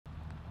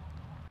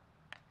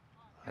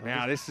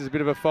Now this is a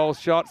bit of a false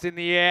shot. It's in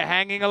the air,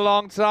 hanging a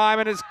long time,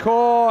 and it's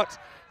caught.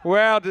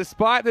 Well,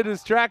 despite the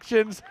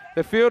distractions,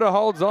 the fielder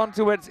holds on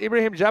to it. It's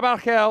Ibrahim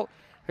Jabarkel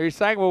who's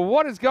saying, well,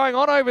 what is going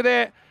on over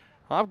there?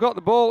 I've got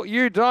the ball,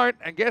 you don't.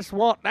 And guess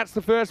what? That's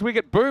the first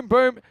wicket. Boom,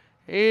 boom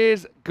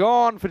is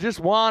gone for just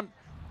one.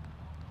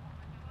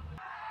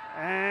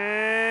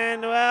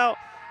 And, well,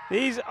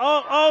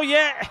 oh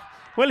yeah.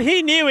 Well,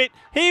 he knew it.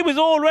 He was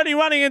already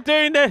running and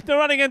doing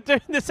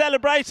the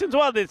celebrations.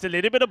 Well, there's a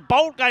little bit of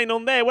bolt going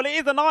on there. Well, it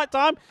is the night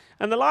time,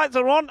 and the lights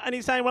are on, and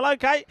he's saying, well,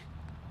 okay.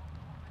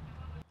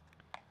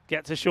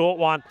 Gets a short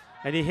one,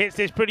 and he hits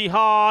this pretty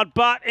hard,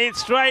 but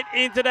it's straight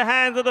into the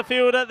hands of the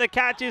fielder. The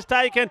catch is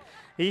taken.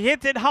 He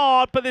hits it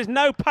hard, but there's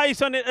no pace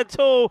on it at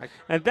all,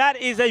 and that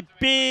is a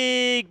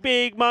big,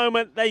 big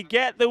moment. They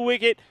get the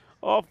wicket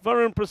of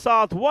Varun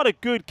Prasad. What a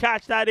good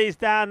catch that is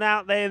down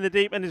out there in the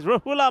deep. And it's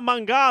Rahula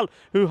Mangal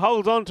who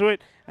holds on to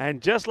it.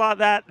 And just like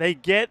that, they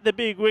get the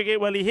big wicket.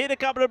 Well, he hit a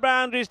couple of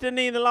boundaries, didn't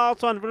he, in the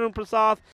last one, Varun Prasad.